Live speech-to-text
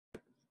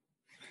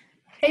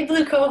Hey,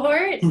 Blue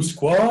Cohort. Blue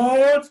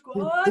Squad.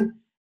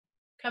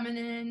 Coming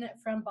in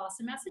from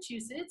Boston,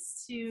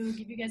 Massachusetts to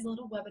give you guys a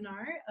little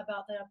webinar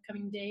about the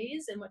upcoming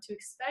days and what to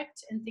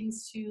expect and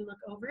things to look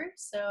over.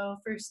 So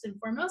first and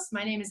foremost,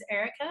 my name is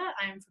Erica.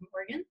 I am from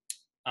Oregon.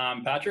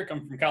 I'm Patrick.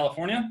 I'm from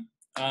California.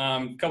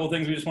 A couple of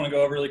things we just want to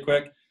go over really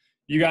quick.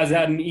 You guys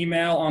had an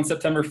email on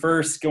September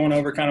 1st going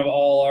over kind of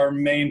all our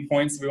main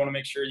points we want to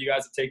make sure you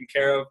guys have taken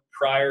care of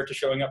prior to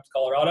showing up to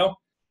Colorado.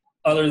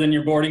 Other than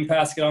your boarding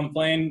pass to get on the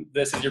plane,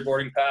 this is your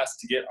boarding pass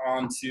to get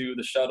onto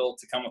the shuttle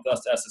to come with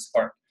us to Estes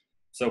Park.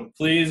 So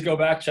please go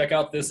back, check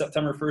out this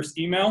September 1st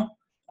email.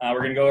 We're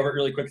going to go over it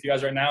really quick with you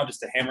guys right now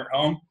just to hammer it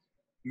home.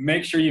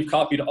 Make sure you've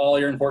copied all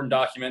your important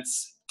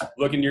documents.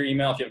 Look into your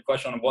email if you have a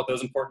question on what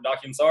those important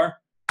documents are.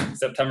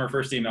 September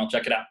 1st email,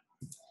 check it out.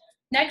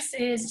 Next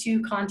is to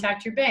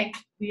contact your bank.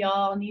 We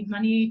all need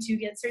money to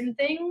get certain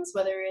things,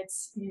 whether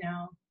it's,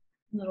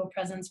 little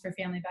presents for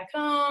family back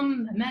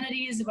home,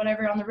 amenities,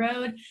 whatever on the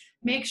road.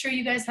 Make sure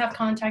you guys have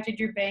contacted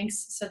your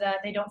banks so that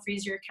they don't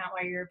freeze your account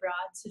while you're abroad.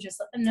 So just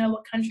let them know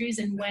what countries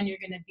and when you're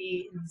going to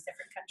be in these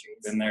different countries.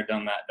 Been there,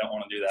 done that. Don't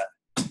want to do that.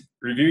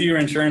 Review your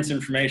insurance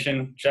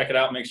information. Check it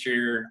out. Make sure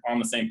you're on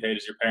the same page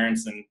as your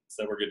parents, and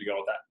so we're good to go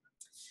with that.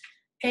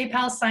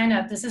 PayPal sign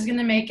up. This is going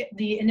to make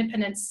the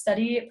independent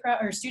study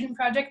or student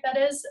project, that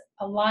is,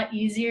 a lot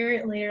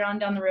easier later on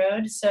down the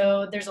road.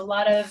 So there's a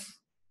lot of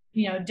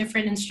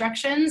different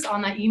instructions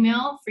on that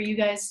email for you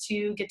guys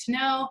to get to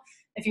know.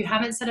 If you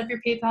haven't set up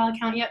your PayPal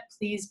account yet,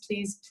 please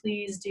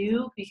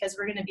do, because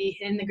we're going to be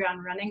hitting the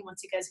ground running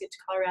once you guys get to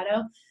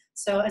Colorado.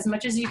 So as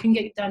much as you can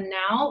get done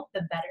now,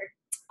 the better.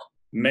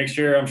 Make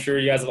sure, I'm sure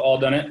you guys have all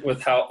done it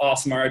with how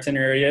awesome our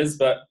itinerary is,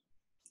 but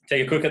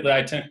take a quick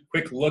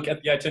look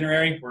at the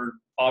itinerary. We're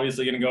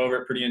obviously going to go over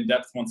it pretty in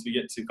depth once we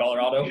get to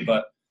Colorado,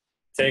 but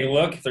take a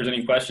look. If there's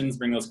any questions,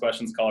 bring those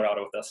questions to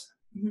Colorado with us.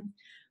 Mm-hmm.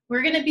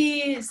 We're going to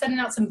be sending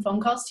out some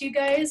phone calls to you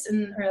guys,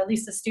 or at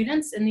least the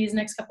students, in these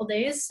next couple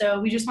days.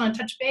 So we just want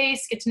to touch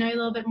base, get to know you a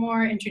little bit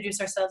more,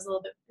 introduce ourselves a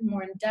little bit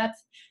more in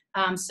depth.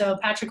 So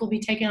Patrick will be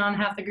taking on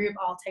half the group.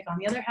 I'll take on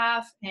the other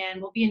half,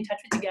 and we'll be in touch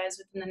with you guys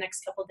within the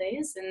next couple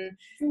days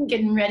and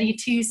getting ready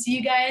to see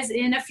you guys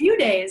in a few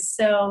days.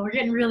 So we're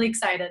getting really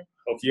excited.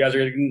 Hope you guys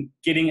are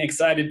getting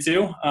excited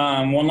too.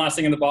 One last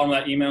thing in the bottom of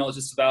that email is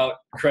just about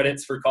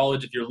credits for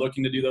college. If you're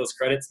looking to do those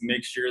credits,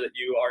 make sure that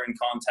you are in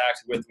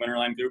contact with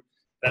Winterland Group.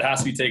 That has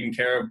to be taken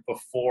care of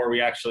before we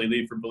actually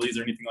leave for Belize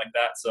or anything like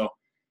that. So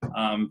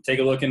take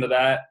a look into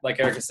that. Like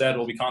Erica said,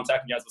 we'll be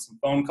contacting you guys with some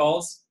phone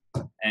calls.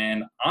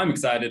 And I'm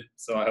excited,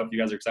 so I hope you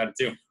guys are excited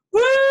too.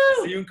 Woo!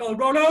 See you in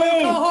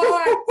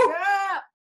Colorado!